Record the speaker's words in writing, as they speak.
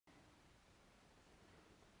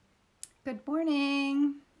Good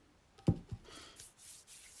morning.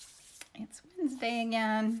 It's Wednesday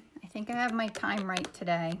again. I think I have my time right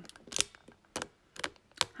today.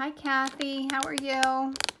 Hi, Kathy. How are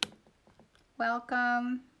you?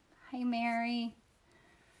 Welcome. Hi, Mary.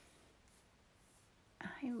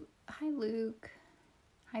 Hi, Luke.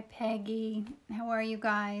 Hi, Peggy. How are you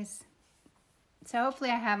guys? So hopefully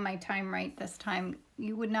I have my time right this time.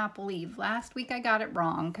 You would not believe. Last week I got it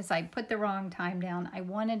wrong because I put the wrong time down. I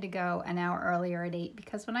wanted to go an hour earlier at 8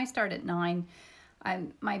 because when I start at 9,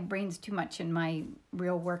 my brain's too much in my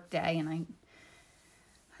real work day, and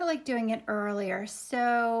I like doing it earlier.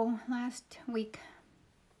 So last week,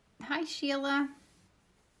 hi Sheila.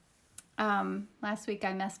 Last week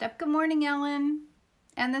I messed up. Good morning, Ellen.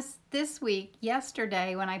 And this week,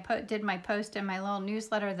 yesterday, when I did my post in my little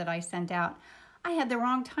newsletter that I sent out, I had the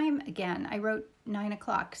wrong time again. I wrote 9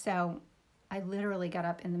 o'clock, so I literally got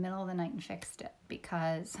up in the middle of the night and fixed it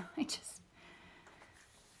because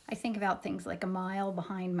I think about things like a mile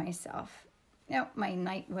behind myself. Nope, my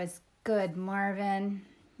night was good, Marvin.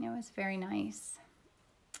 It was very nice.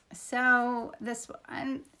 So this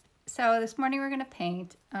morning we're gonna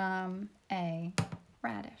paint a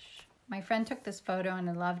radish. My friend took this photo and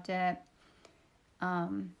I loved it.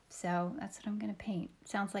 So that's what I'm gonna paint.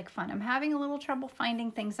 Sounds like fun. I'm having a little trouble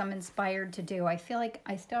finding things I'm inspired to do. I feel like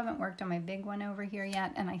I still haven't worked on my big one over here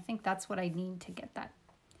yet, and I think that's what I need to get that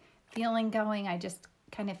feeling going. I just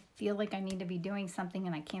kind of feel like I need to be doing something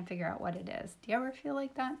and I can't figure out what it is. Do you ever feel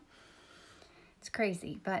like that? It's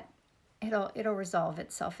crazy, but it'll resolve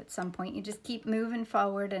itself at some point. You just keep moving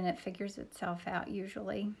forward and it figures itself out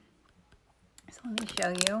usually. So let me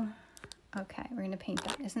show you. Okay, we're gonna paint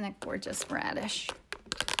that. Isn't that gorgeous radish?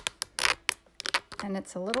 And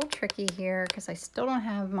it's a little tricky here because I still don't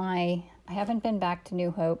have I haven't been back to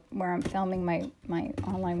New Hope where I'm filming my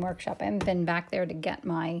online workshop. I haven't been back there to get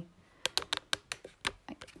my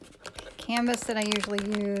canvas that I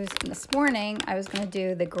usually use. And this morning I was going to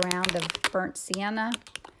do the ground of burnt sienna.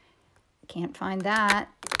 Can't find that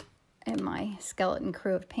in my skeleton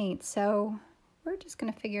crew of paint, so we're just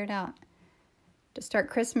going to figure it out. To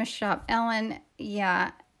start Christmas shop, Ellen,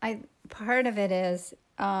 yeah, part of it is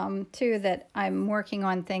too that I'm working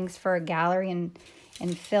on things for a gallery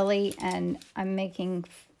in Philly, and I'm making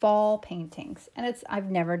fall paintings, and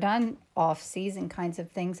I've never done off-season kinds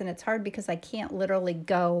of things, and it's hard because I can't literally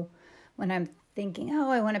go when I'm thinking,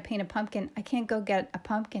 oh, I want to paint a pumpkin. I can't go get a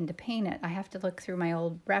pumpkin to paint it. I have to look through my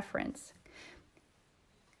old reference.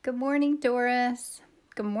 Good morning, Doris.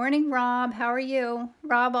 Good morning, Rob. How are you?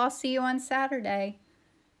 Rob, I'll see you on Saturday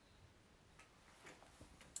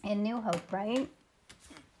in New Hope, right?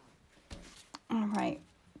 All right.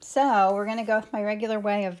 So we're going to go with my regular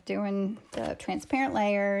way of doing the transparent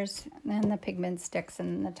layers and then the pigment sticks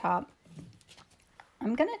in the top.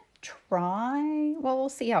 I'm going to try, well, we'll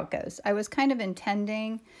see how it goes. I was kind of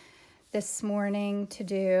intending this morning to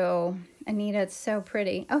do, Anita, it's so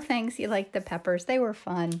pretty. Oh, thanks. You like the peppers. They were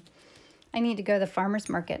fun. I need to go to the farmer's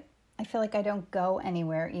market. I feel like I don't go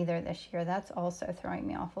anywhere either this year. That's also throwing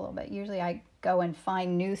me off a little bit. Usually I go and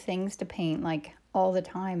find new things to paint like all the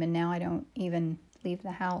time, and now I don't even leave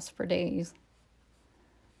the house for days.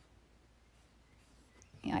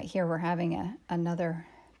 Yeah, I hear we're having another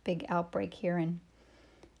big outbreak here in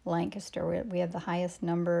Lancaster. We have the highest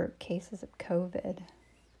number of cases of COVID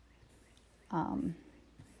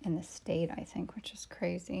in the state, I think, which is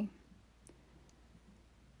crazy.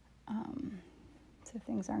 So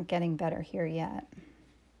things aren't getting better here yet.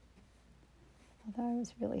 Although I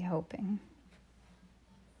was really hoping.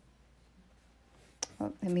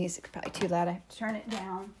 Oh, the music's probably too loud. I have to turn it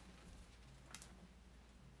down.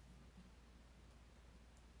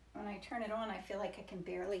 When I turn it on, I feel like I can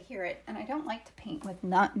barely hear it. And I don't like to paint with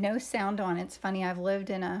no sound on. It's funny, I've lived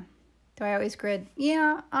in do I always grid?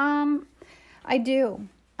 Yeah, I do.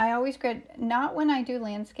 I always grid, not when I do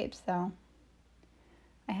landscapes though.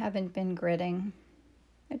 I haven't been gridding.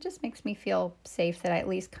 It just makes me feel safe that I at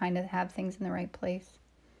least kind of have things in the right place.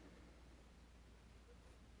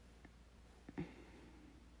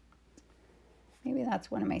 Maybe that's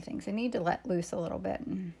one of my things. I need to let loose a little bit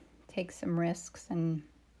and take some risks and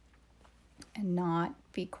not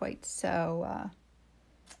be quite so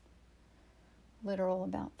literal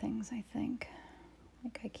about things, I think.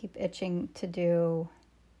 Like I keep itching to do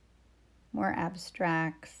more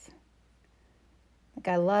abstracts. Like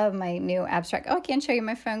I love my new abstract. Oh, I can't show you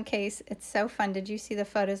my phone case. It's so fun. Did you see the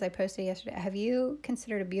photos I posted yesterday? Have you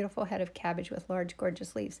considered a beautiful head of cabbage with large,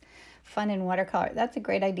 gorgeous leaves? Fun in watercolor. That's a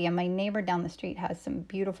great idea. My neighbor down the street has some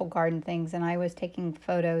beautiful garden things, and I was taking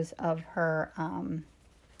photos of her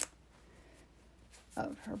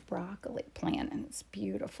of her broccoli plant, and it's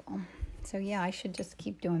beautiful. So yeah, I should just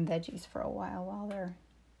keep doing veggies for a while they're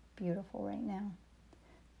beautiful right now.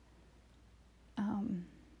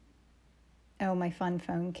 Oh, my fun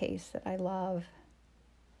phone case that I love.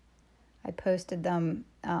 I posted them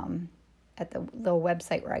at the little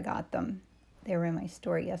website where I got them. They were in my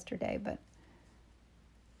store yesterday, but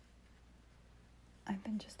I've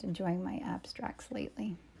been just enjoying my abstracts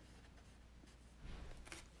lately.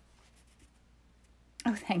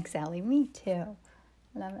 Oh, thanks, Allie. Me too.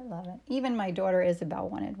 Love it, love it. Even my daughter Isabel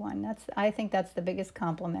wanted one. I think that's the biggest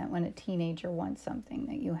compliment when a teenager wants something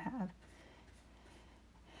that you have.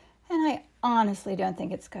 And I honestly don't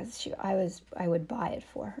think it's because I would buy it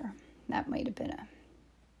for her. That might have been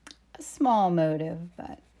a small motive,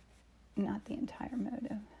 but not the entire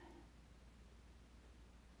motive.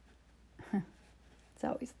 It's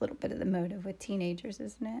always a little bit of the motive with teenagers,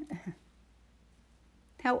 isn't it?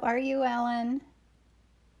 How are you, Ellen?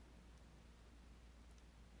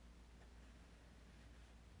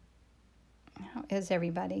 How is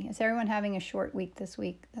everybody? Is everyone having a short week this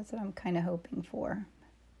week? That's what I'm kind of hoping for.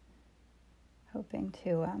 Hoping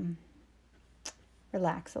to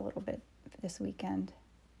relax a little bit this weekend.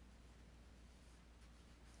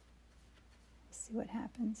 See what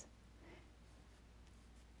happens.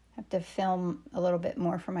 Have to film a little bit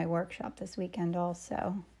more for my workshop this weekend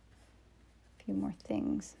also. A few more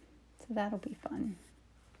things. So that'll be fun.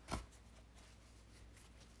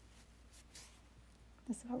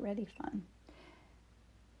 It's already fun.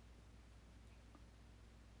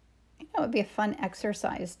 You know, it would be a fun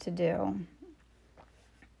exercise to do.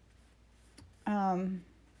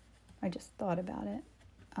 I just thought about it.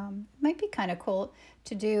 Might be kind of cool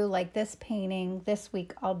to do like this painting. This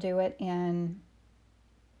week I'll do it in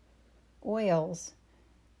oils.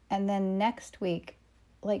 And then next week,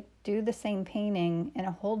 like do the same painting in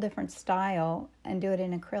a whole different style and do it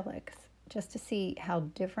in acrylics. Just to see how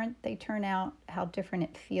different they turn out, how different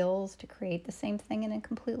it feels to create the same thing in a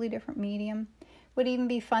completely different medium. Would even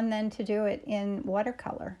be fun then to do it in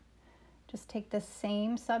watercolor. Just take the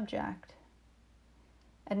same subject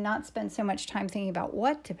and not spend so much time thinking about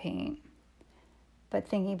what to paint, but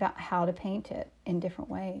thinking about how to paint it in different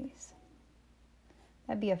ways.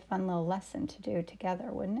 That'd be a fun little lesson to do together,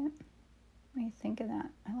 wouldn't it? What do you think of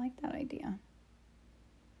that? I like that idea.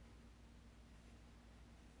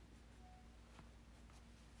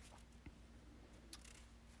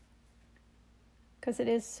 Because it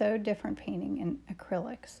is so different painting in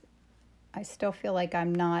acrylics. I still feel like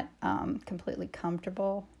I'm not completely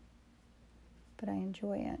comfortable, but I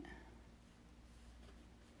enjoy it.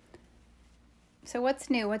 So what's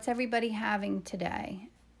new? What's everybody having today?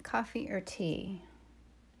 Coffee or tea?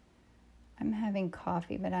 I'm having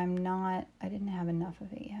coffee, but I didn't have enough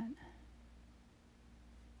of it yet.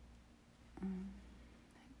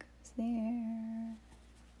 That goes there.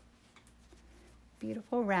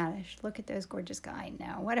 Beautiful radish. Look at those gorgeous guys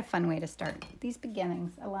now. What a fun way to start. These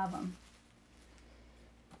beginnings, I love them.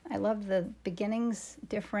 I love the beginnings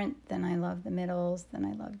different than I love the middles, than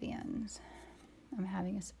I love the ends. I'm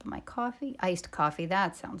having a sip of my coffee. Iced coffee,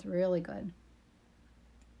 that sounds really good.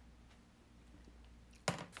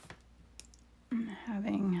 I'm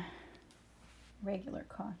having regular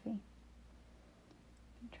coffee.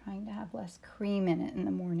 I'm trying to have less cream in it in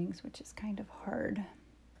the mornings, which is kind of hard.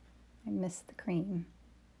 I miss the cream.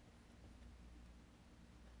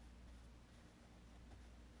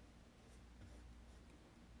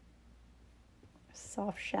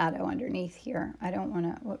 Soft shadow underneath here. I don't want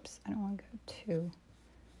to, whoops, I don't want to go too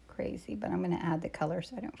crazy, but I'm going to add the color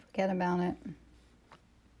so I don't forget about it.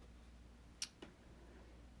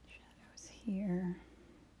 Shadows here.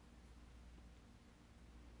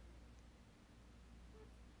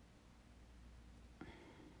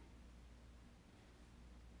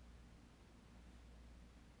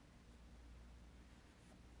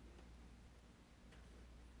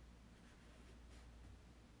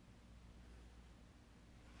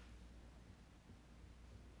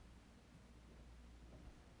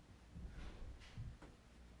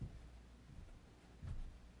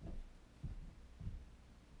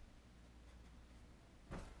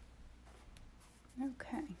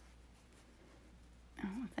 Okay. Oh,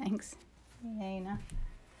 thanks, Yana.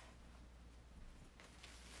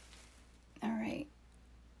 All right.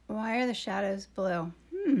 Why are the shadows blue?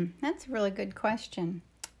 That's a really good question.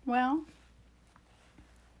 Well,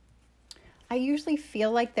 I usually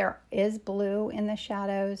feel like there is blue in the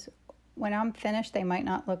shadows. When I'm finished, they might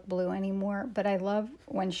not look blue anymore, but I love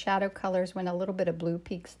when shadow colors, when a little bit of blue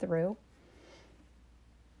peeks through.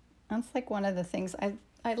 That's like one of the things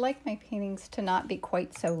I like my paintings to not be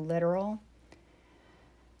quite so literal.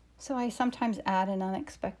 So I sometimes add an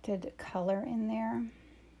unexpected color in there.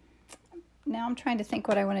 Now I'm trying to think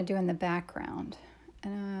what I want to do in the background.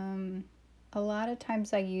 A lot of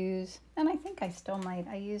times I use, and I think I still might,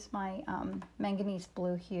 I use my manganese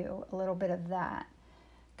blue hue, a little bit of that,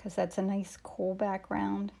 because that's a nice cool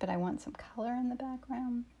background, but I want some color in the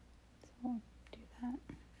background, so I'll do that.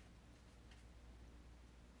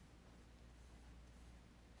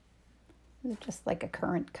 This is just like a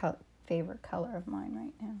current favorite color of mine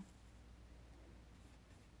right now.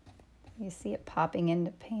 You see it popping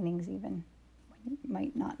into paintings even when it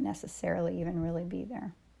might not necessarily even really be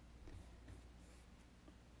there.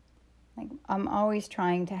 Like, I'm always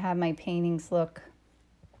trying to have my paintings look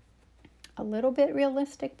a little bit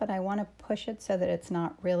realistic, but I want to push it so that it's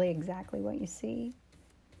not really exactly what you see.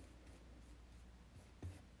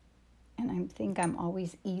 And I think I'm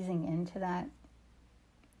always easing into that.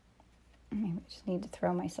 Maybe I just need to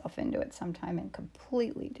throw myself into it sometime and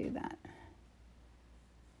completely do that.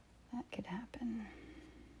 That could happen.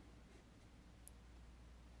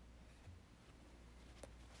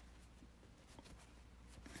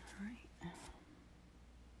 All right.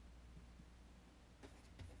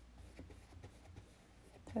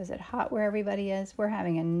 So is it hot where everybody is? We're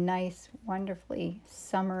having a nice, wonderfully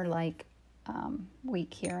summer-like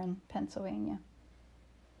week here in Pennsylvania.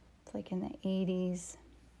 It's like in the 80s.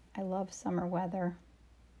 I love summer weather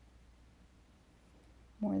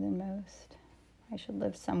more than most. I should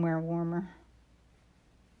live somewhere warmer.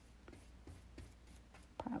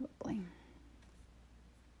 Probably.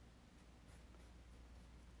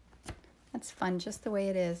 That's fun, just the way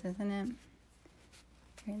it is, isn't it?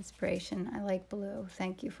 Your inspiration. I like blue.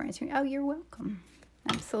 Thank you for answering. Oh, you're welcome.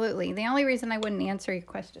 Absolutely. The only reason I wouldn't answer your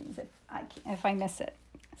questions if I miss it.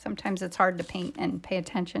 Sometimes it's hard to paint and pay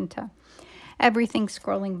attention to everything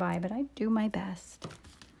scrolling by, but I do my best.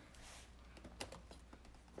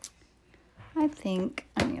 I think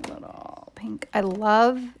I need a little pink. I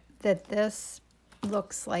love that this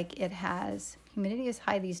looks like it has, humidity is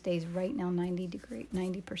high these days right now,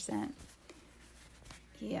 90%.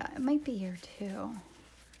 Yeah, it might be here too.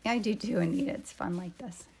 Yeah, I do too, Anita. It's fun like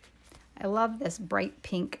this. I love this bright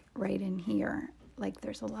pink right in here. Like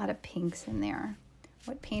there's a lot of pinks in there.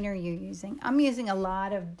 What paint are you using? I'm using a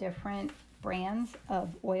lot of different brands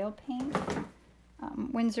of oil paint.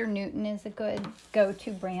 Winsor Newton is a good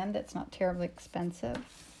go-to brand that's not terribly expensive.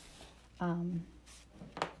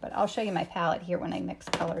 But I'll show you my palette here when I mix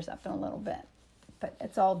colors up in a little bit. But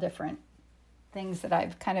it's all different things that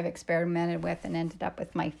I've kind of experimented with and ended up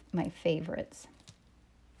with my favorites.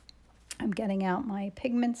 I'm getting out my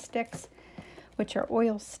pigment sticks, which are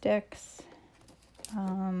oil sticks.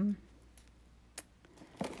 Thinking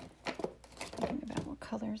about what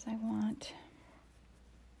colors I want.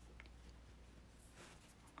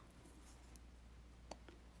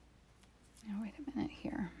 Now, wait a minute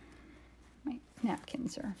here. My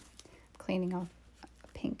napkins are cleaning off a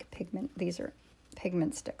pink pigment. These are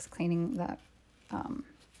pigment sticks, cleaning the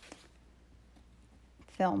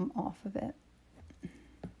film off of it.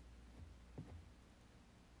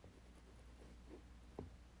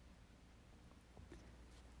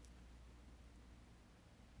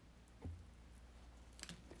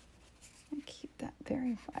 Keep that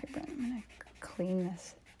very vibrant. I'm going to clean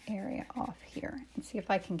this area off here and see if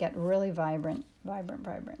I can get really vibrant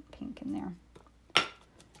pink in there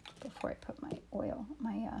before I put my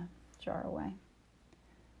jar away.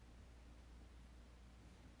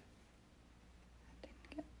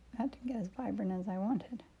 That didn't get as vibrant as I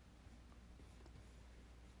wanted.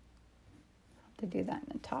 I'll have to do that in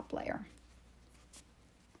the top layer.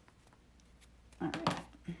 All right.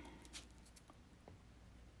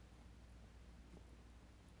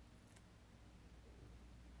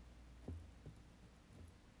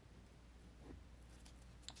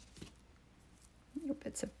 Little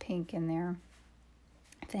bits of pink in there.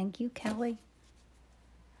 Thank you, Kelly.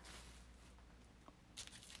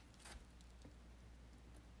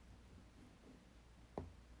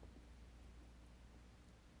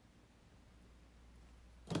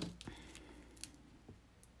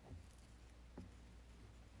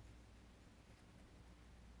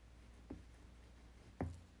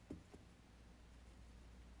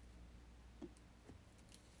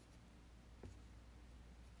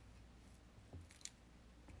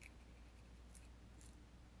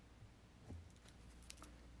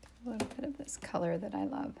 A little bit of this color that I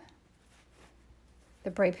love.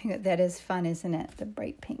 The bright pink, that is fun, isn't it? The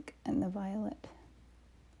bright pink and the violet.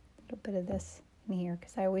 A little bit of this in here,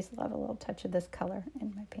 because I always love a little touch of this color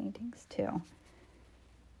in my paintings too.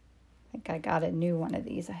 I think I got a new one of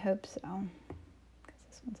these, I hope so, because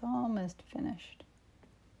this one's almost finished.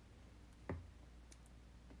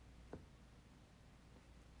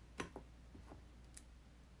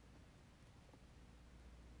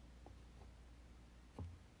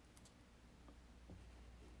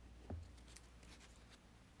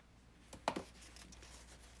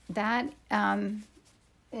 That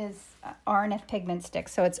is RNF pigment stick,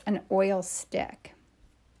 so it's an oil stick.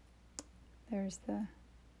 Where's the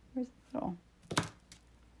little,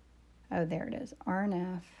 oh, there it is,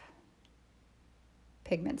 RNF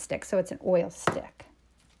pigment stick, so it's an oil stick.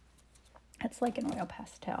 It's like an oil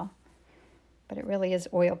pastel, but it really is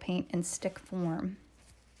oil paint in stick form.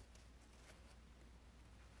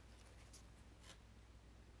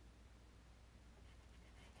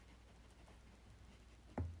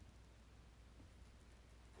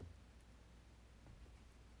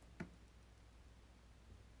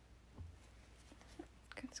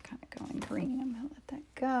 It's kind of going green. I'm going to let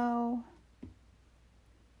that go. A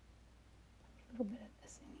little bit of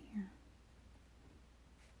this in here.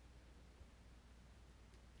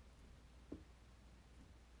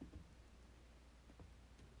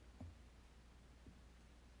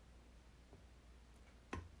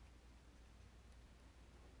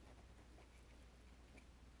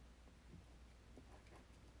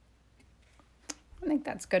 I think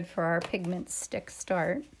that's good for our pigment stick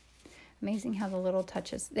start. Amazing how the little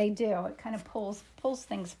touches, they do. It kind of pulls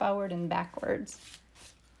things forward and backwards.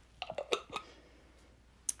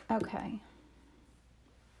 Okay.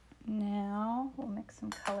 Now we'll mix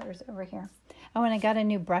some colors over here. Oh, and I got a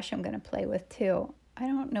new brush I'm going to play with too. I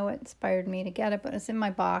don't know what inspired me to get it, but it's in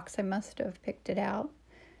my box. I must have picked it out.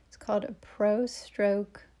 It's called a Pro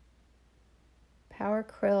Stroke Power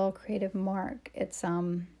Krill Creative Mark. It's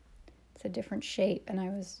a different shape, and I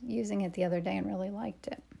was using it the other day and really liked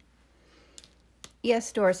it.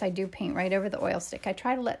 Yes, Doris, I do paint right over the oil stick. I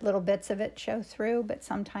try to let little bits of it show through, but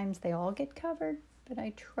sometimes they all get covered, but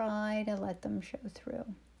I try to let them show through.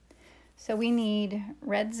 So we need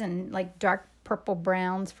reds and like dark purple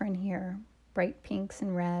browns for in here, bright pinks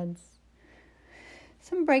and reds,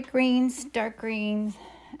 some bright greens, dark greens,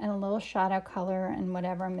 and a little shadow color and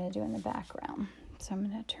whatever I'm going to do in the background. So I'm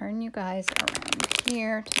going to turn you guys around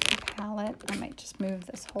here to the palette. I might just move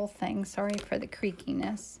this whole thing. Sorry for the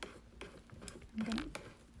creakiness. I'm going to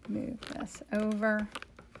move this over.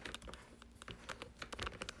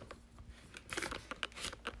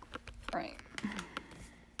 Right. I'm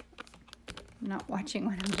not watching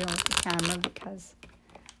what I'm doing with the camera because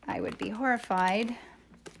I would be horrified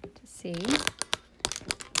to see.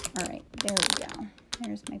 All right, there we go.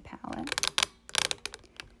 There's my palette.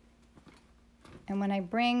 And when I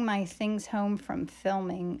bring my things home from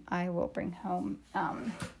filming, I will bring home,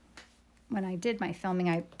 when I did my filming,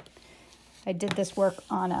 I did this work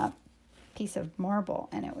on a piece of marble,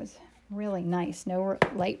 and it was really nice, no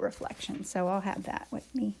light reflection. So I'll have that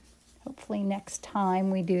with me. Hopefully next time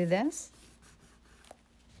we do this.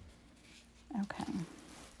 Okay.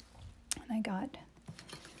 And I got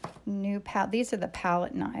new palette. These are the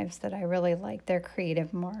palette knives that I really like. They're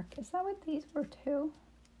Creative Mark. Is that what these were too?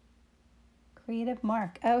 Creative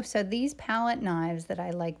Mark. Oh, so these palette knives that I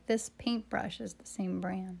like, this paintbrush is the same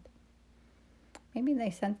brand. Maybe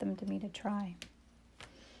they sent them to me to try.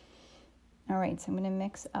 All right, so I'm going to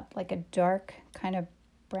mix up like a dark kind of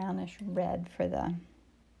brownish red for the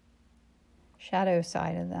shadow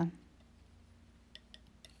side of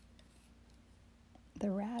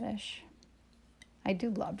the radish. I do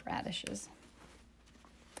love radishes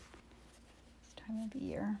this time of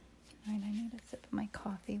year. All right, I need a sip of my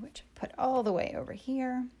coffee, which I put all the way over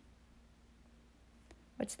here.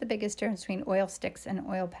 What's the biggest difference between oil sticks and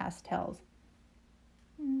oil pastels?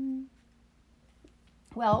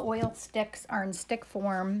 Well, oil sticks are in stick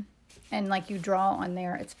form, and like you draw on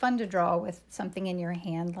there. It's fun to draw with something in your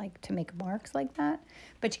hand, like to make marks like that,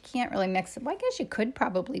 but you can't really mix it. Well, I guess you could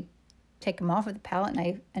probably take them off with a palette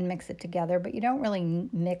knife and mix it together, but you don't really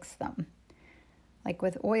mix them. Like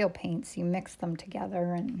with oil paints, you mix them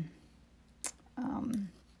together, and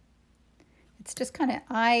it's just kind of,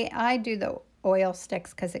 I do the oil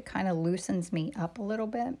sticks because it kind of loosens me up a little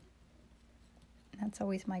bit. That's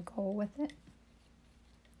always my goal with it.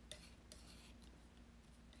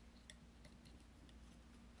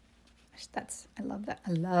 I love that.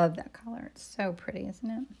 I love that color. It's so pretty, isn't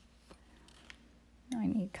it? I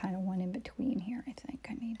need kind of one in between here. I think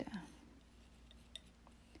I need to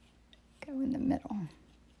go in the middle.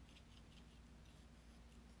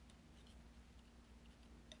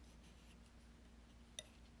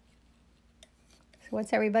 So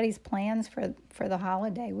what's everybody's plans for the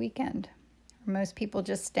holiday weekend? Are most people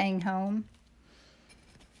just staying home?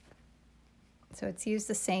 So it's used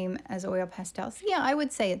the same as oil pastels. Yeah, I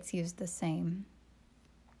would say it's used the same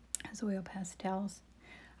as oil pastels.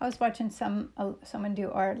 I was watching someone do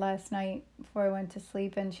art last night before I went to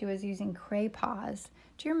sleep, and she was using crayons.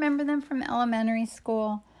 Do you remember them from elementary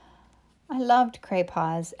school? I loved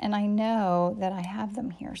crayons, and I know that I have them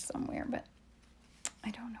here somewhere, but I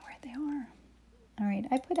don't know where they are. All right,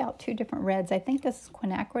 I put out 2 different reds. I think this is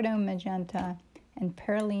quinacridone magenta and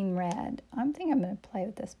perylene red. I think I'm going to play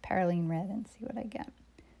with this perylene red and see what I get.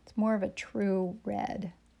 It's more of a true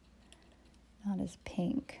red, not as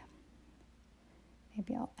pink.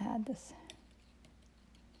 Maybe I'll add this.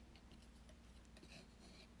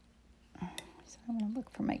 So I'm going to look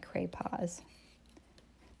for my craypas.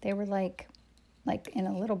 They were like in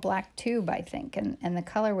a little black tube, I think, and the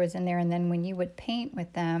color was in there. And then when you would paint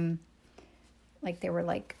with them, like they were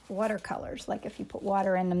like watercolors. Like if you put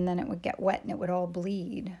water in them, then it would get wet and it would all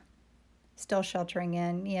bleed. Still sheltering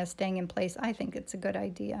in. Yeah, staying in place. I think it's a good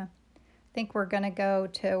idea. I think we're going to go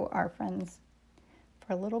to our friends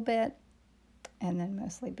for a little bit and then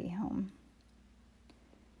mostly be home.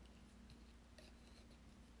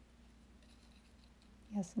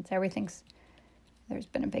 Yeah, since there's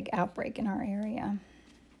been a big outbreak in our area.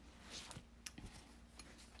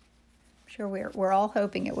 I'm sure we're all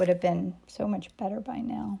hoping it would have been so much better by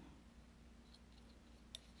now.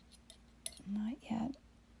 Not yet.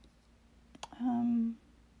 Maybe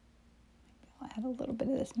I'll add a little bit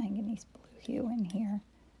of this manganese blue hue in here.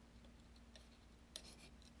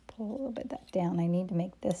 Pull a little bit of that down. I need to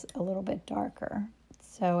make this a little bit darker.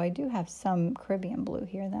 So I do have some Caribbean blue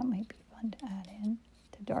here. That might be fun to add in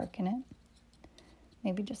to darken it.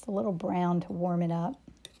 Maybe just a little brown to warm it up.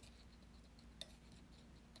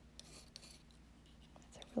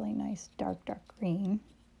 That's a really nice dark green.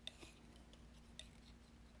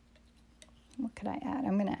 What could I add?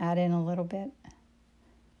 I'm going to add in a little bit.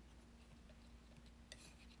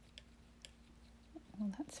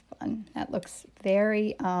 Oh, that's fun. That looks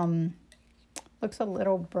very, looks a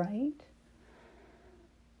little bright.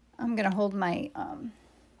 I'm going to hold my,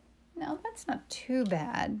 no, that's not too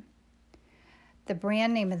bad. The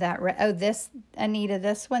brand name of that, oh, this, Anita,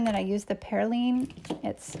 this one that I use, the perylene,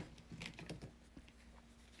 it's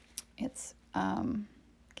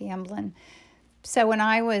Gamblin. So when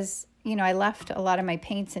I was, I left a lot of my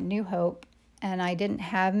paints in New Hope, and I didn't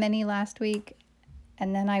have many last week.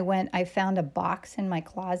 And then I found a box in my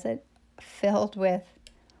closet filled with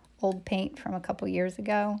old paint from a couple years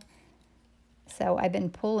ago. So I've been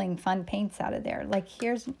pulling fun paints out of there. Like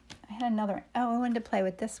I had another, I wanted to play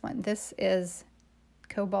with this one. This is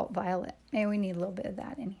Cobalt Violet. Maybe we need a little bit of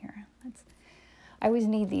that in here. I always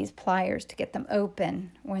need these pliers to get them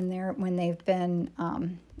open when they've been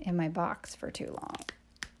in my box for too long.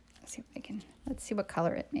 Let's see what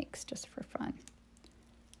color it makes just for fun.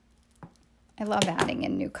 I love adding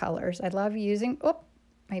in new colors. I love using,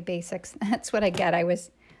 my basics. That's what I get. I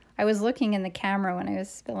was looking in the camera when I was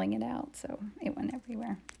spilling it out, so it went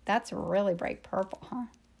everywhere. That's a really bright purple, huh?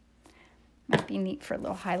 Might be neat for a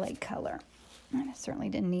little highlight color. I certainly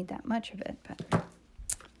didn't need that much of it, but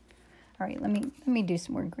all right, let me do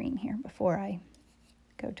some more green here before I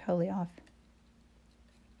go totally off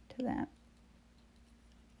to that.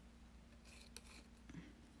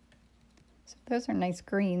 So those are nice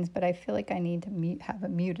greens, but I feel like I need to have a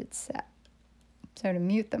muted set. So to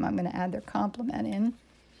mute them, I'm going to add their complement in.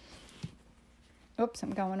 Oops,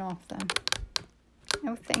 I'm going off them.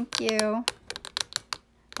 Oh, thank you.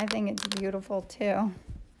 I think it's beautiful too.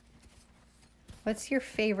 What's your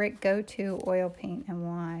favorite go-to oil paint and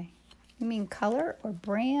why? You mean color or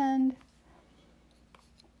brand?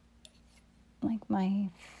 Like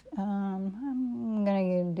I'm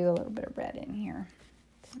gonna do a little bit of red in here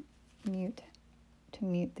to mute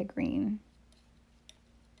the green.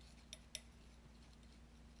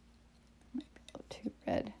 Might be a little too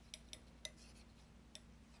red.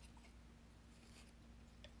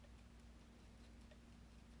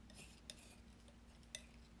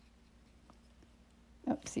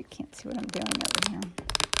 Oops, you can't see what I'm doing over here.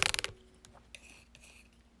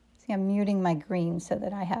 See, I'm muting my green so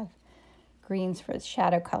that I have greens for the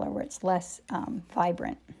shadow color where it's less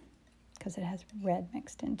vibrant because it has red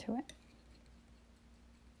mixed into it.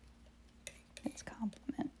 It's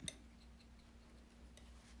complement.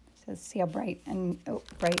 So see how bright and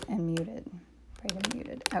muted. Bright and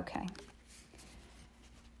muted. Okay.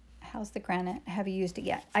 How's the granite? Have you used it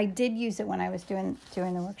yet? I did use it when I was doing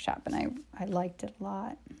the workshop, and I liked it a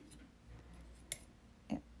lot.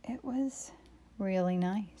 It was really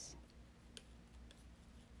nice.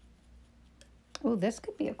 Oh, this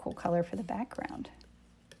could be a cool color for the background.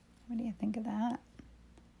 What do you think of that?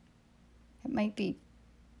 It might be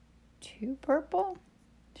too purple.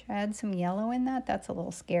 Should I add some yellow in that? That's a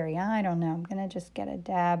little scary. I don't know. I'm going to just get a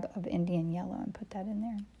dab of Indian yellow and put that in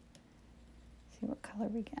there. See what color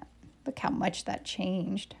we get. Look how much that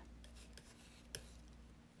changed.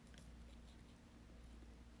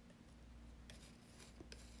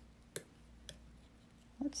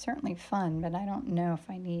 Let's certainly fun, but I don't know if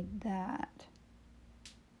I need that.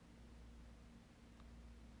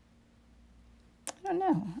 I don't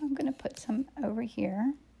know. I'm going to put some over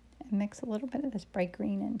here and mix a little bit of this bright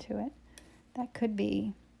green into it. That could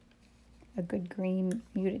be a good green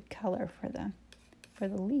muted color for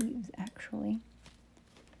the leaves, actually.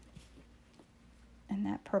 And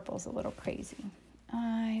that purple's a little crazy.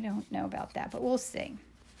 I don't know about that, but we'll see.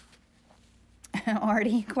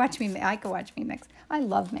 Artie, watch me. I can watch me mix. I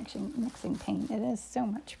love mixing paint. It is so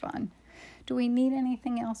much fun. Do we need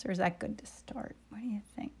anything else, or is that good to start? What do you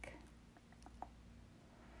think?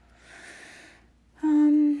 I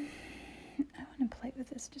want to play with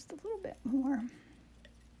this just a little bit more.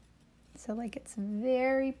 So like it's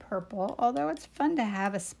very purple, although it's fun to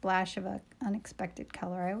have a splash of an unexpected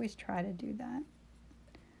color. I always try to do that.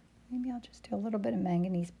 Maybe I'll just do a little bit of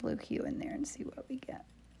manganese blue hue in there and see what we get.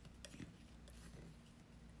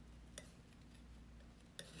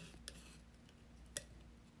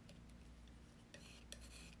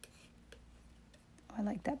 Oh, I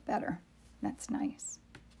like that better. That's nice.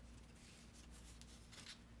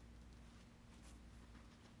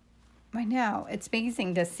 I know, it's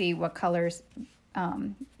amazing to see what colors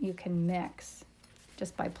you can mix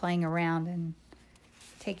just by playing around and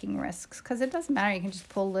taking risks, because it doesn't matter. You can just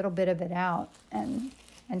pull a little bit of it out and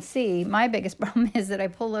see. My biggest problem is that I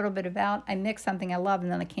pull a little bit of it out, I mix something I love,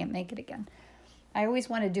 and then I can't make it again. I always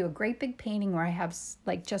want to do a great big painting where I have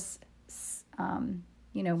like just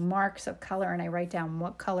you know, marks of color, and I write down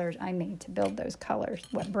what colors I made to build those colors,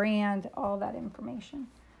 what brand, all that information.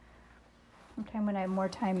 Sometime when I have more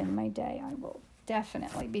time in my day, I will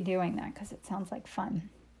definitely be doing that because it sounds like fun.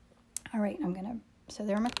 All right, so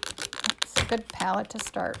there it's a good palette to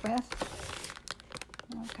start with.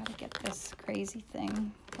 I've got to get this crazy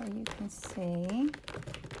thing where you can see.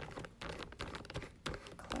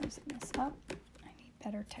 Closing this up. I need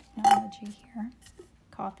better technology here.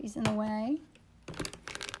 Coffee's in the way.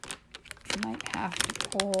 I might have to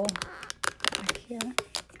pull back here.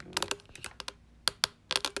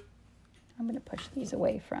 I'm going to push these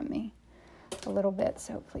away from me a little bit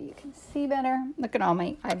so hopefully you can see better. Look at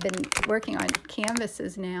I've been working on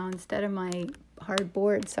canvases now instead of my hard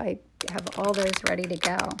boards, so I have all those ready to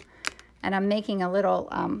go. And I'm making a little,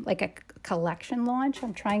 like a collection launch.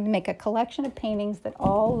 I'm trying to make a collection of paintings that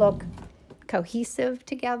all look cohesive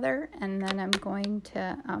together, and then I'm going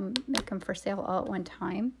to make them for sale all at one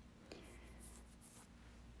time.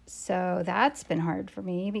 So that's been hard for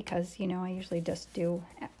me because, you know, I usually just do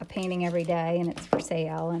a painting every day and it's for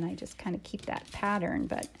sale, and I just kind of keep that pattern.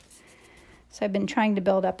 But so I've been trying to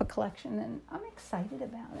build up a collection, and I'm excited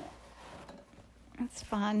about it. It's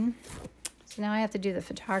fun. So now I have to do the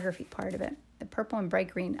photography part of it. The purple and bright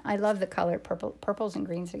green. I love the color purple. Purples and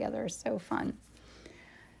greens together are so fun.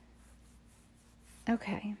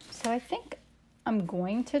 Okay, so I think I'm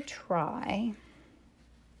going to try.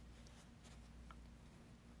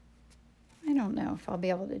 I don't know if I'll be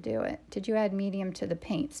able to do it. Did you add medium to the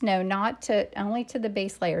paints? No, only to the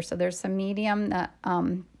base layer. So there's some medium that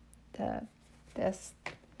I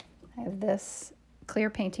have this clear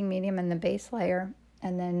painting medium in the base layer,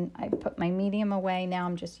 and then I put my medium away. Now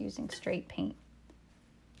I'm just using straight paint.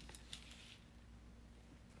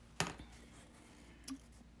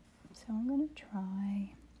 So I'm going to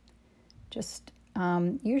try just,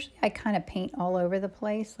 usually I kind of paint all over the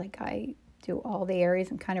place, like I do all the areas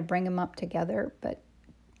and kind of bring them up together, but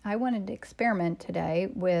I wanted to experiment today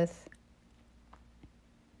with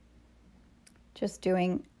just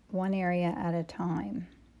doing one area at a time.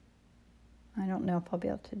 I don't know if I'll be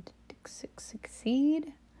able to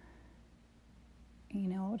succeed. You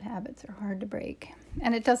know, old habits are hard to break.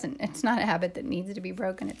 And it's not a habit that needs to be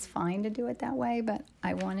broken. It's fine to do it that way, but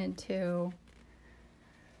I wanted to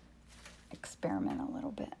experiment a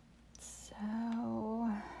little bit. So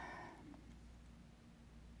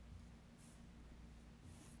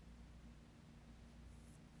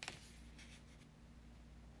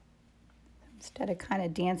instead of kind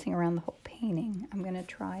of dancing around the whole painting, I'm going to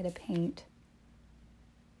try to paint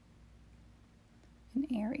in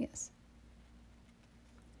areas.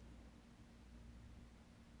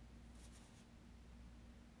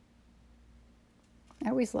 I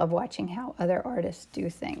always love watching how other artists do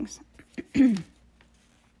things. Find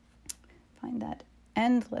that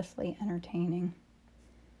endlessly entertaining.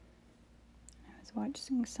 I was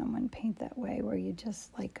watching someone paint that way where you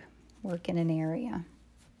just like work in an area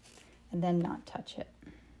and then not touch it.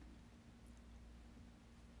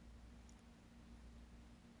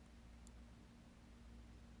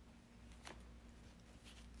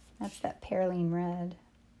 That's that Perylene red.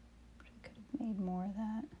 I could have made more of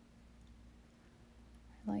that.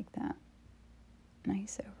 I like that.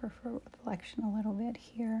 nice over for reflection a little bit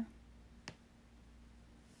here.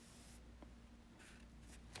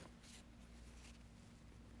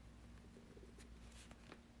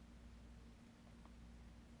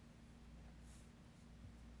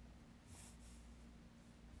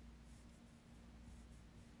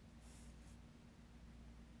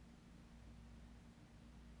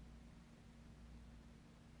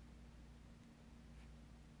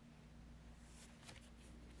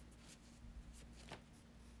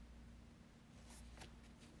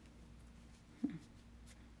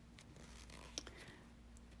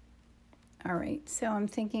 All right, so I'm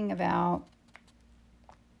thinking about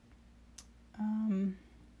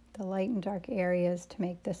the light and dark areas to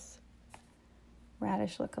make this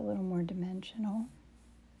radish look a little more dimensional.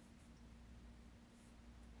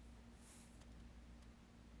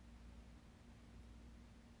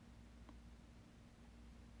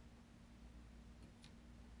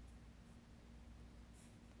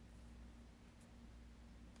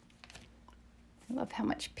 I love how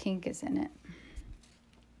much pink is in it.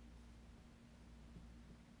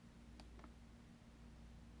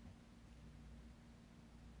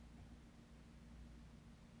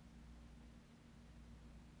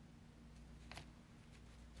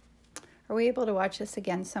 Are we able to watch this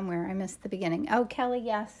again somewhere? I missed the beginning. Oh, Kelly,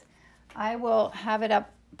 yes. I will have it up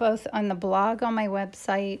both on the blog on my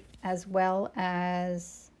website as well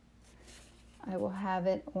as I will have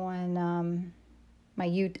it on I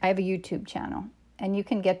have a YouTube channel. And you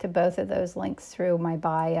can get to both of those links through my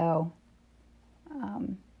bio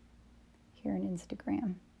here on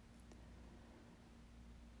Instagram.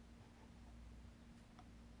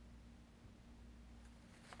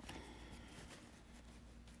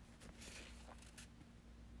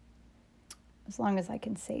 As long as I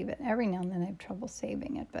can save it. Every now and then I have trouble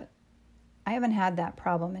saving it, but I haven't had that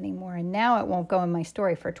problem anymore. And now it won't go in my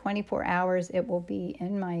story. For 24 hours, it will be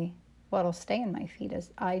in my, well, it'll stay in my feed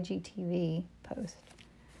as IGTV post.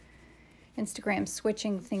 Instagram's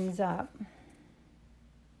switching things up.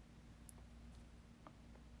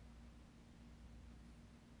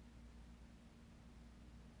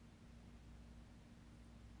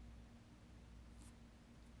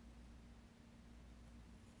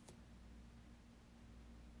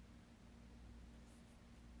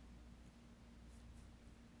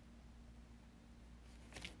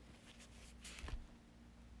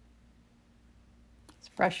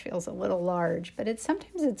 Brush feels a little large, but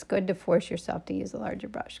sometimes it's good to force yourself to use a larger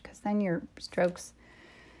brush because then your strokes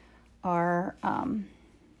are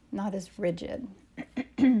not as rigid.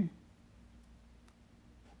 I'm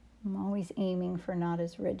always aiming for not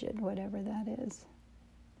as rigid, whatever that is.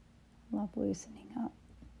 Love loosening up.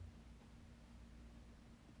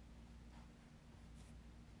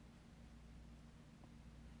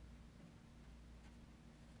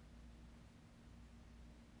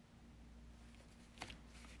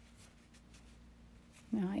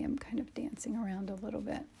 Now I am kind of dancing around a little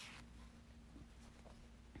bit.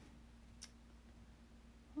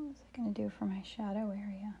 What was I going to do for my shadow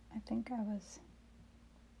area? I think I was...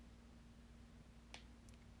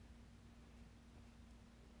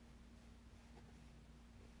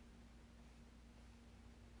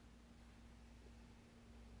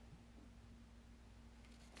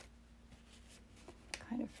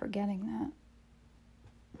 kind of forgetting that.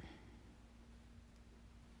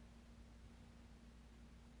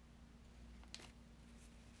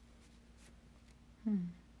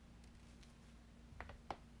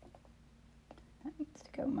 That needs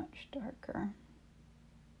to go much darker.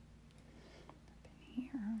 Up in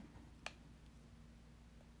here.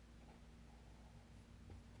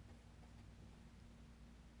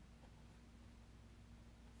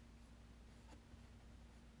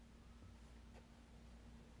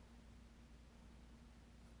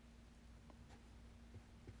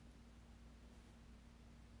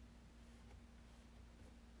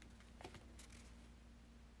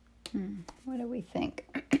 What do we think?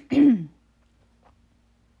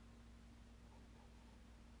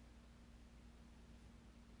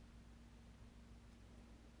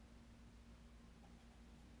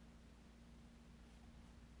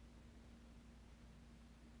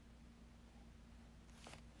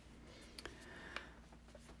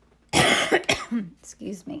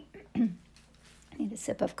 Excuse me. I need a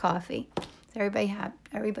sip of coffee. Does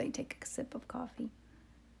everybody take a sip of coffee?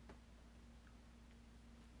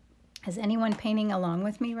 Is anyone painting along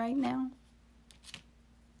with me right now?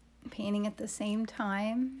 Painting at the same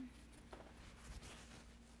time?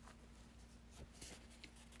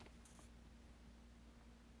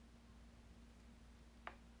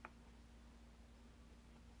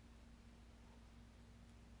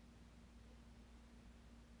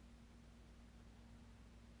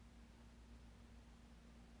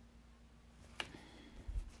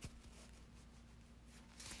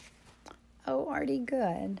 already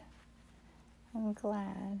good. I'm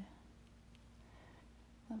glad.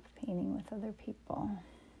 Love painting with other people.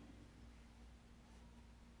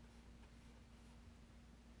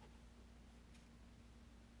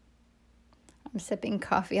 I'm sipping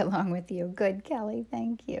coffee along with you. Good, Kelly.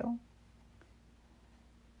 Thank you.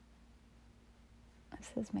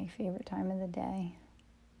 This is my favorite time of the day.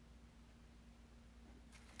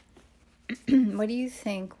 What do you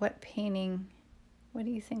think? What painting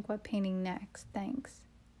next? Thanks.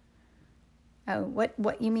 Oh,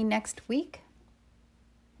 what you mean next week?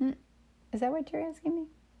 Is that what you're asking me?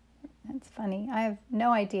 That's funny. I have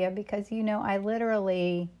no idea because, I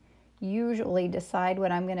literally usually decide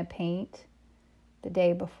what I'm going to paint the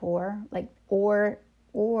day before, or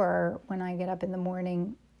when I get up in the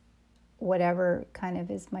morning, whatever kind of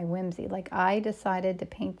is my whimsy. Like, I decided to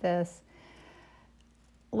paint this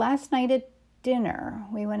last night at dinner.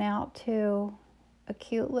 We went out to a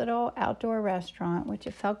cute little outdoor restaurant, which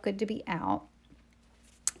it felt good to be out.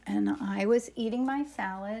 And I was eating my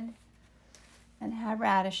salad and had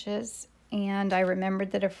radishes. And I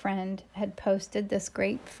remembered that a friend had posted this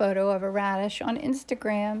great photo of a radish on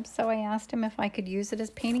Instagram. So I asked him if I could use it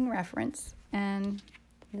as painting reference. And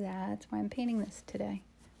that's why I'm painting this today.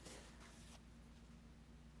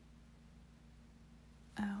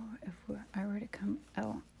 Oh, if I were to come,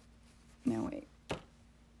 oh, no, wait.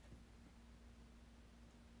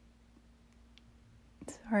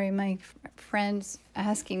 Sorry, my friend's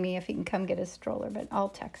asking me if he can come get his stroller, but I'll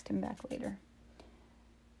text him back later.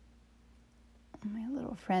 My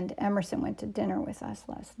little friend Emerson went to dinner with us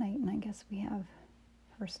last night, and I guess we have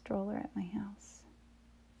her stroller at my house.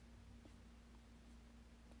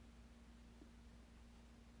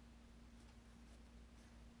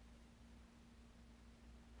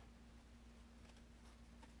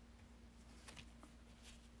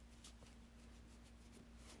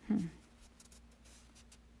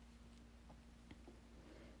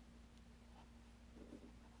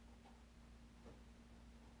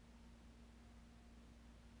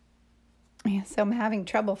 Yeah, so I'm having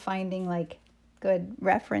trouble finding good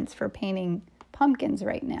reference for painting pumpkins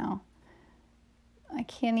right now. I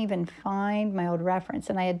can't even find my old reference.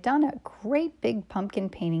 And I had done a great big pumpkin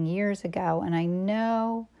painting years ago, and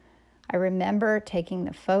I remember taking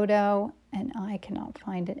the photo, and I cannot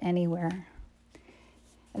find it anywhere.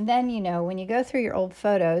 And then, when you go through your old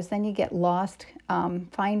photos, then you get lost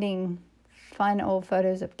finding fun old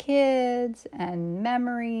photos of kids and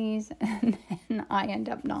memories, and then I end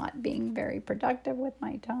up not being very productive with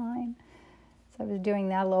my time. So I was doing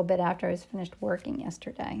that a little bit after I was finished working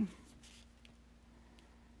yesterday.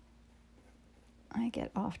 I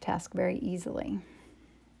get off task very easily.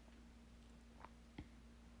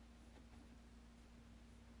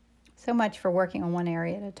 So much for working on one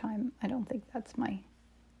area at a time. I don't think that's my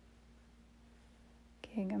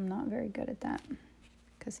gig. I'm not very good at that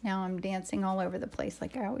because now I'm dancing all over the place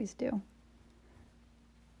like I always do.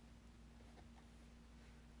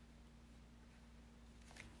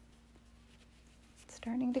 It's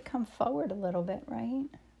starting to come forward a little bit, right?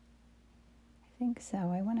 I think so.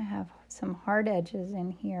 I want to have some hard edges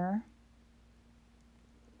in here.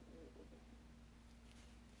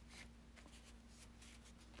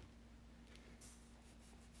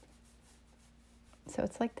 So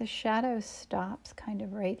it's like the shadow stops kind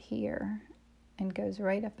of right here and goes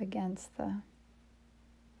right up against the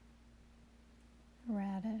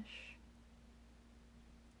radish.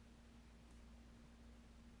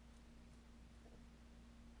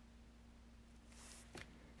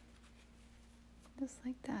 Just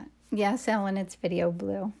like that. Yes, Ellen, it's video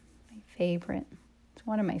blue. My favorite. It's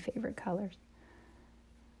one of my favorite colors.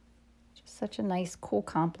 Just such a nice, cool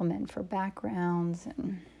complement for backgrounds,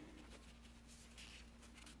 and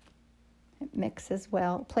it mixes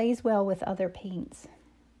well, plays well with other paints.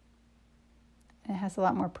 It has a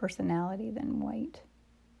lot more personality than white.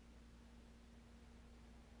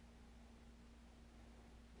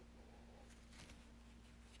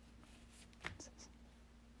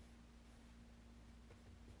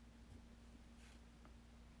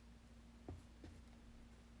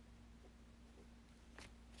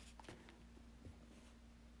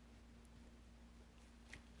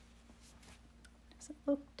 Does it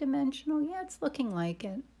look dimensional? Yeah, it's looking like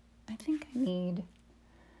it. I think I need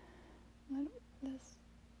this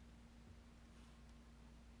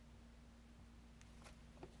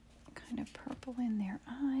kind of purple in there.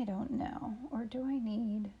 I don't know. Or do I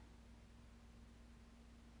need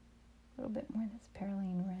a little bit more of this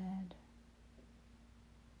perylene red?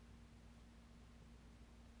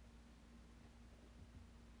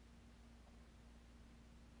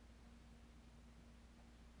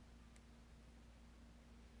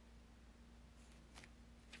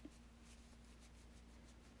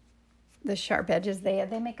 The sharp edges, they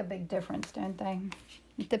make a big difference, don't they?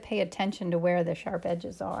 You have to pay attention to where the sharp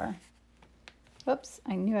edges are. Oops,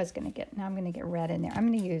 I knew I was going to get, now I'm going to get red in there. I'm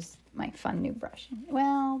going to use my fun new brush.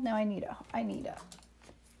 Well, no, I need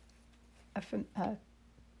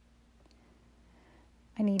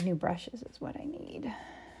new brushes is what I need.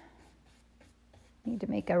 Need to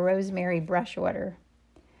make a rosemary brush order.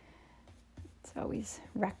 It's always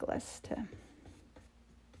reckless to,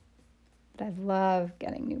 but I love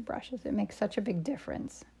getting new brushes. It makes such a big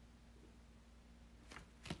difference.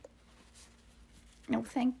 Oh,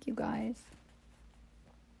 thank you guys.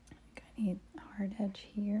 I need a hard edge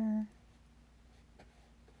here.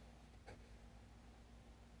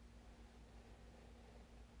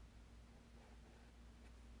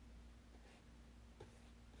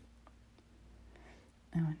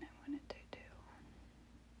 Oh, and I wanted to do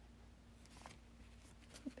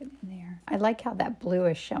keep it in there. I like how that blue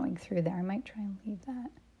is showing through there. I might try and leave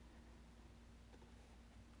that.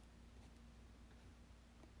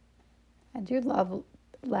 I do love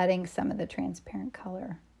letting some of the transparent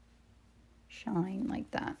color shine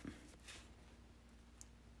like that.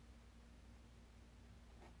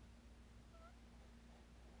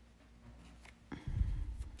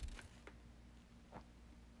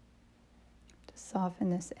 To soften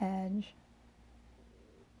this edge.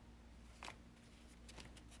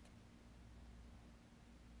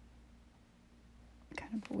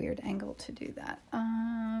 Kind of a weird angle to do that.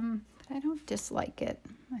 But I don't dislike it.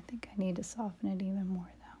 I think I need to soften it even more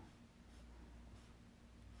though.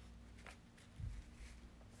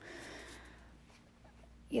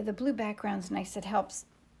 Yeah, the blue background's nice. It helps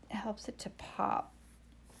it to pop.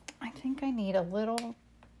 I think I need a little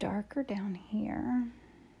darker down here.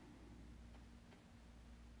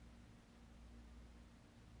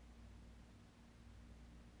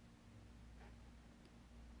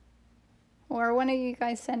 Or one of you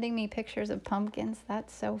guys sending me pictures of pumpkins.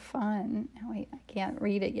 That's so fun. Oh, wait, I can't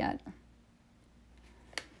read it yet.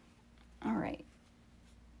 All right.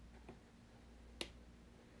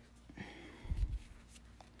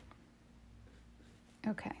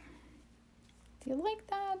 Okay. Do you like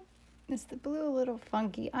that? Is the blue a little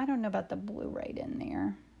funky? I don't know about the blue right in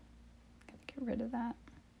there. Gotta get rid of that.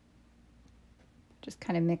 Just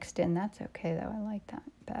kind of mixed in. That's okay though. I like that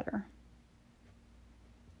better.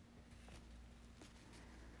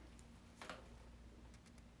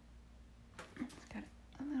 It's got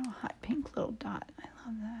a little hot pink little dot. I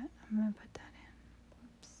love that. I'm gonna put that in.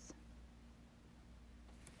 Whoops.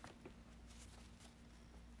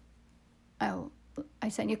 Oh, I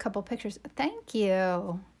sent you a couple pictures. Thank you.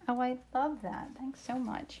 Oh, I love that. Thanks so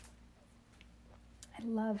much. I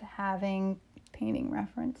love having painting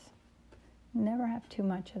reference. Never have too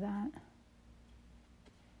much of that.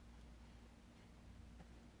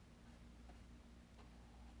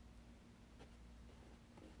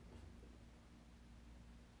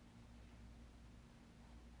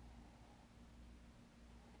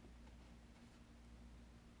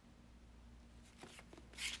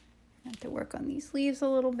 I have to work on these leaves a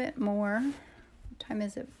little bit more. What time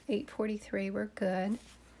is it? 8:43. We're good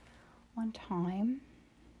on time.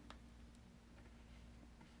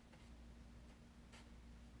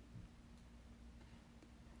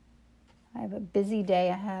 I have a busy day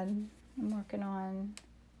ahead. I'm working on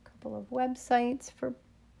a couple of websites for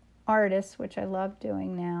artists, which I love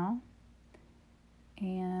doing now,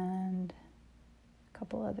 and a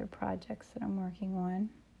couple other projects that I'm working on.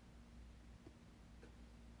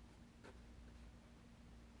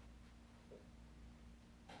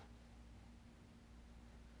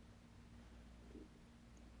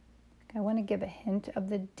 I want to give a hint of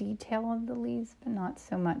the detail of the leaves, but not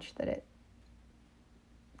so much that it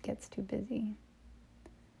gets too busy.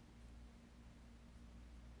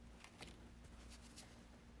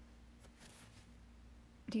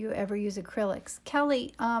 Do you ever use acrylics?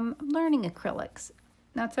 Kelly, I'm learning acrylics.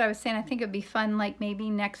 That's what I was saying. I think it'd be fun, like maybe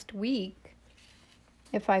next week,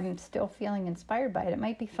 if I'm still feeling inspired by it. It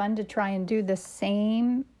might be fun to try and do the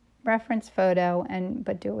same reference photo,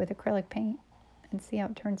 but do it with acrylic paint and see how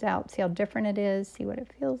it turns out. See how different it is, see what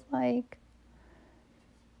it feels like.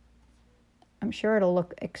 I'm sure it'll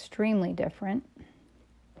look extremely different.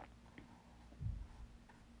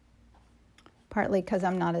 Partly because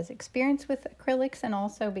I'm not as experienced with acrylics, and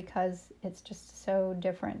also because it's just so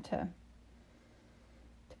different to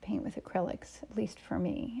paint with acrylics. At least for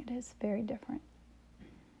me, it is very different.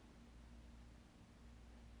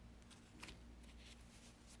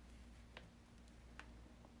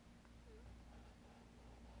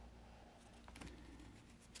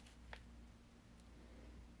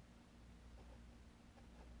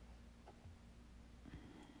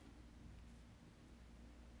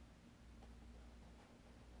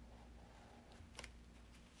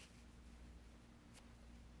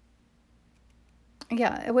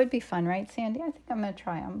 Yeah, it would be fun, right, Sandy? I think I'm going to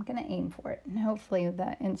try. I'm going to aim for it. And hopefully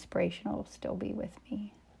the inspiration will still be with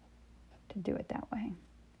me to do it that way.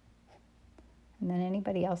 And then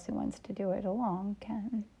anybody else who wants to do it along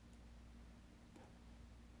can.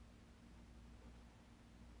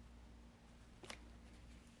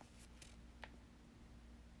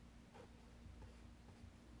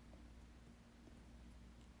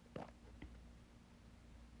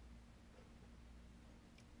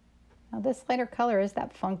 Now this lighter color is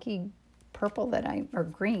that funky purple that or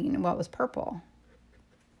green, well, it was purple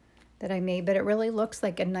that I made, but it really looks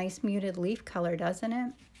like a nice muted leaf color, doesn't it?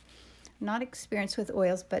 I'm not experienced with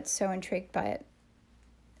oils, but so intrigued by it.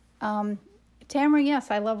 Tamara,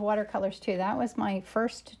 yes, I love watercolors too. That was my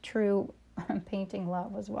first true painting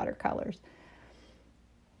love, was watercolors.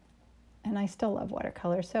 And I still love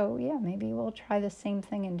watercolors. So yeah, maybe we'll try the same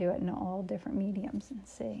thing and do it in all different mediums and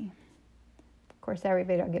see. Of course,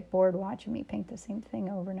 everybody will get bored watching me paint the same thing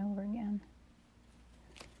over and over again.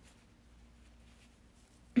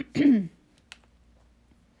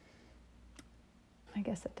 I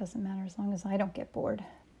guess it doesn't matter as long as I don't get bored.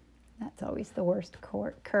 That's always the worst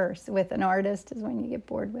curse with an artist, is when you get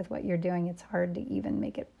bored with what you're doing. It's hard to even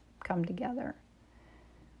make it come together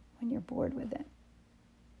when you're bored with it.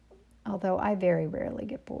 Although I very rarely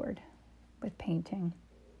get bored with painting.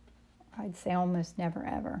 I'd say almost never,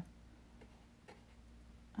 ever.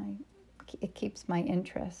 It keeps my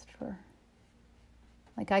interest for,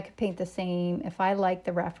 like, I could paint the same, if I like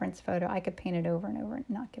the reference photo, I could paint it over and over and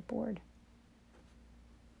not get bored.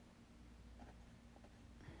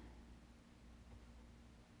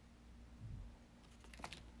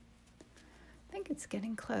 I think it's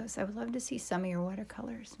getting close. I would love to see some of your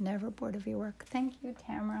watercolors. Never bored of your work. Thank you,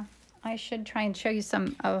 Tamara. I should try and show you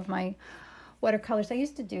some of my watercolors. I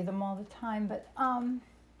used to do them all the time, but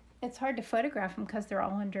it's hard to photograph them because they're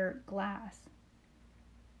all under glass.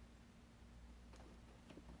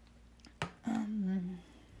 Do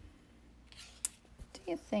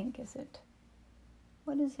you think,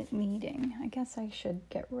 what is it needing? I guess I should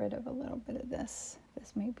get rid of a little bit of this.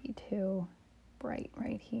 This may be too bright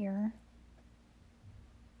right here.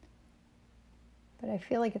 But I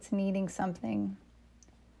feel like it's needing something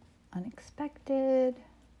unexpected.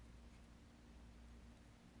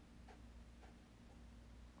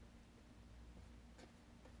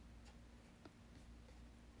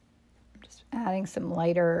 I'm just adding some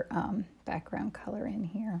lighter background color in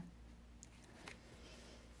here.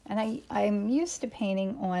 And I'm used to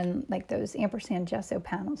painting on like those ampersand gesso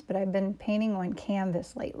panels, but I've been painting on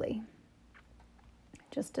canvas lately,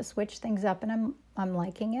 just to switch things up, and I'm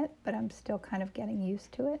liking it, but I'm still kind of getting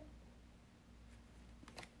used to it.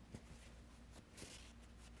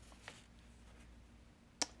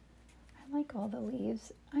 I like all the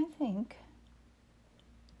leaves, I think.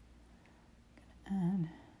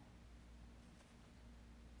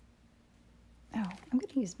 I'm going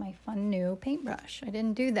to use my fun new paintbrush. I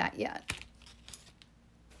didn't do that yet.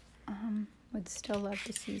 Would still love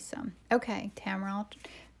to see some. Okay, Tamara, I'll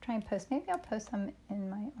try and post. Maybe I'll post some on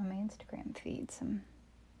my Instagram feed. Some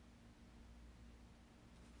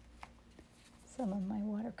of my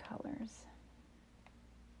watercolors.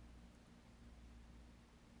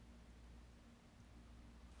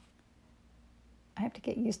 I have to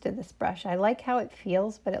get used to this brush. I like how it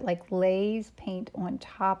feels, but it like lays paint on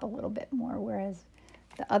top a little bit more, whereas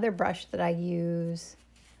the other brush that I use,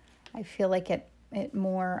 I feel like it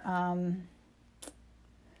more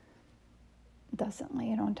doesn't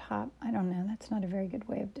lay it on top. I don't know. That's not a very good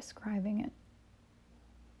way of describing it.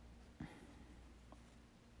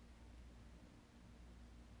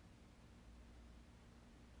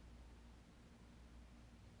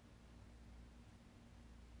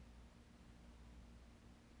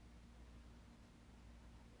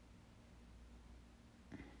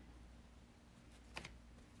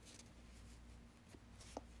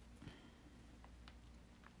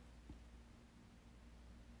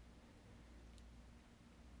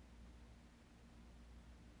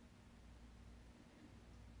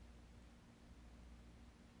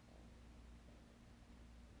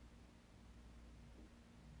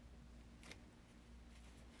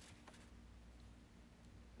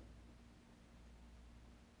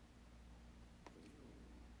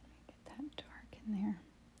 Dark in there.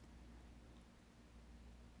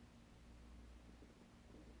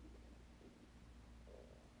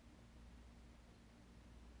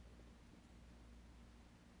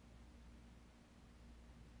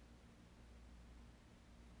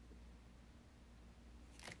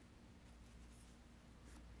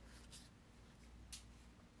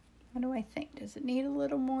 What do I think? Does it need a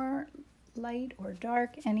little more light or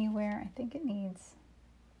dark anywhere? I think it needs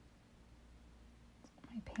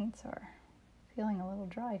paints are feeling a little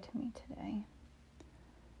dry to me today.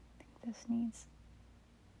 I think this needs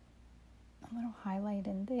a little highlight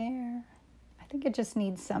in there. I think it just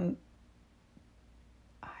needs some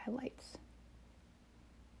highlights.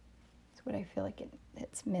 That's what I feel like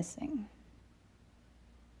it's missing.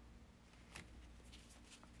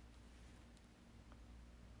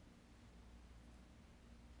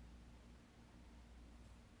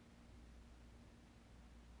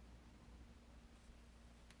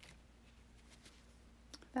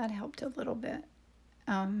 That helped a little bit.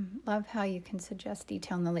 Love how you can suggest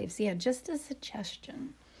detail in the leaves. Yeah, just a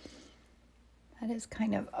suggestion. That is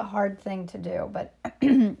kind of a hard thing to do, but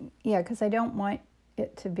yeah, because I don't want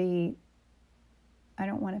it to be, I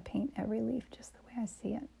don't want to paint every leaf just the way I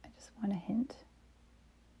see it. I just want a hint.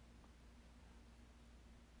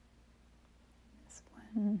 This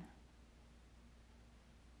one.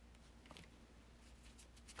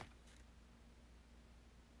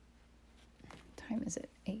 Time is it?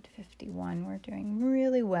 8:51. We're doing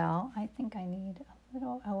really well. I think I need a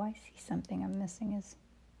little, oh, I see something I'm missing is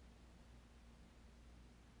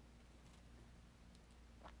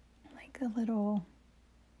like a little,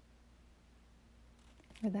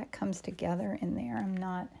 where that comes together in there.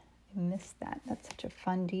 I missed that. That's such a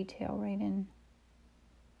fun detail right in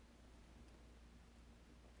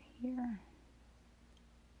here.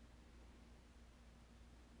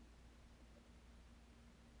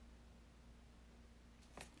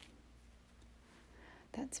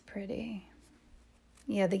 That's pretty.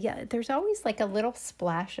 Yeah, there's always like a little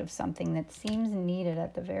splash of something that seems needed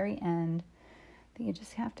at the very end that you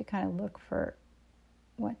just have to kind of look for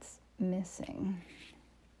what's missing.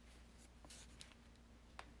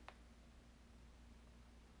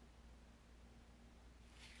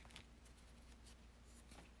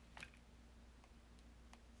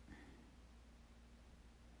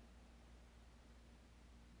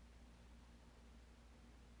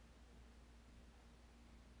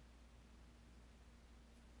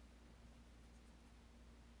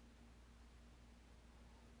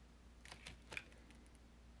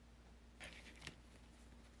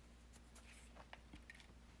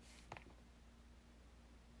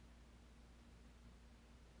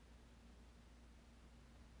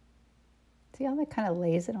 See how that kind of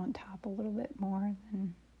lays it on top a little bit more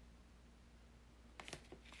than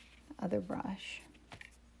the other brush.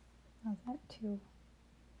 Oh, that too.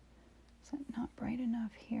 Is that not bright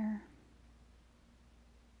enough here?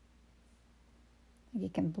 You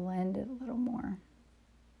can blend it a little more.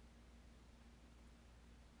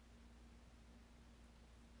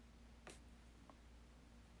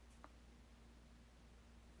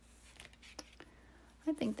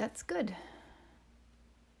 I think that's good.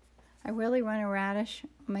 I really want a radish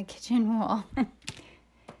on my kitchen wall.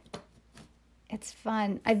 It's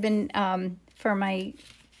fun. I've been, for my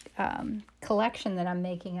collection that I'm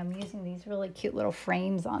making, I'm using these really cute little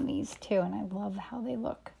frames on these too, and I love how they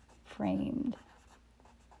look framed.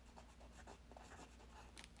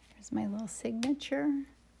 Here's my little signature.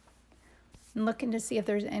 I'm looking to see if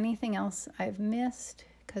there's anything else I've missed,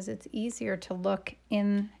 because it's easier to look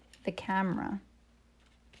in the camera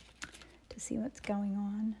to see what's going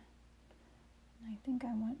on. I think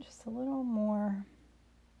I want just a little more.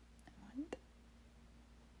 I want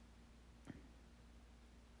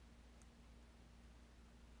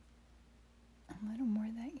a little more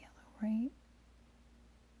of that yellow, right?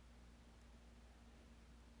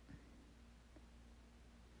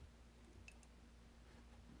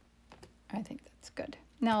 I think that's good.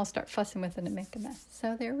 Now I'll start fussing with it and make a mess.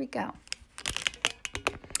 So there we go.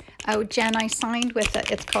 Oh, Jen, I signed with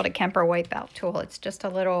it's called a Kemper Wipeout tool. It's just a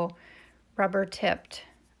little rubber tipped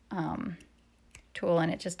tool,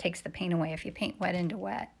 and it just takes the paint away if you paint wet into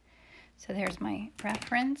wet. So there's my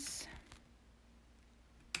reference,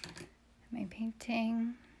 my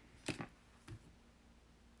painting,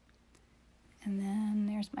 and then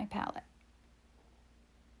there's my palette.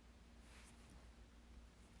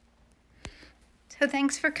 So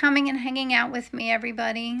thanks for coming and hanging out with me,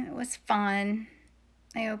 everybody. It was fun.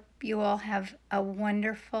 I hope you all have a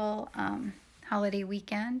wonderful holiday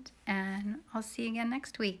weekend, and I'll see you again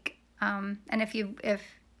next week. And if you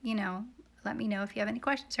know, let me know if you have any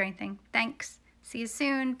questions or anything. Thanks. See you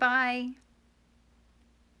soon. Bye.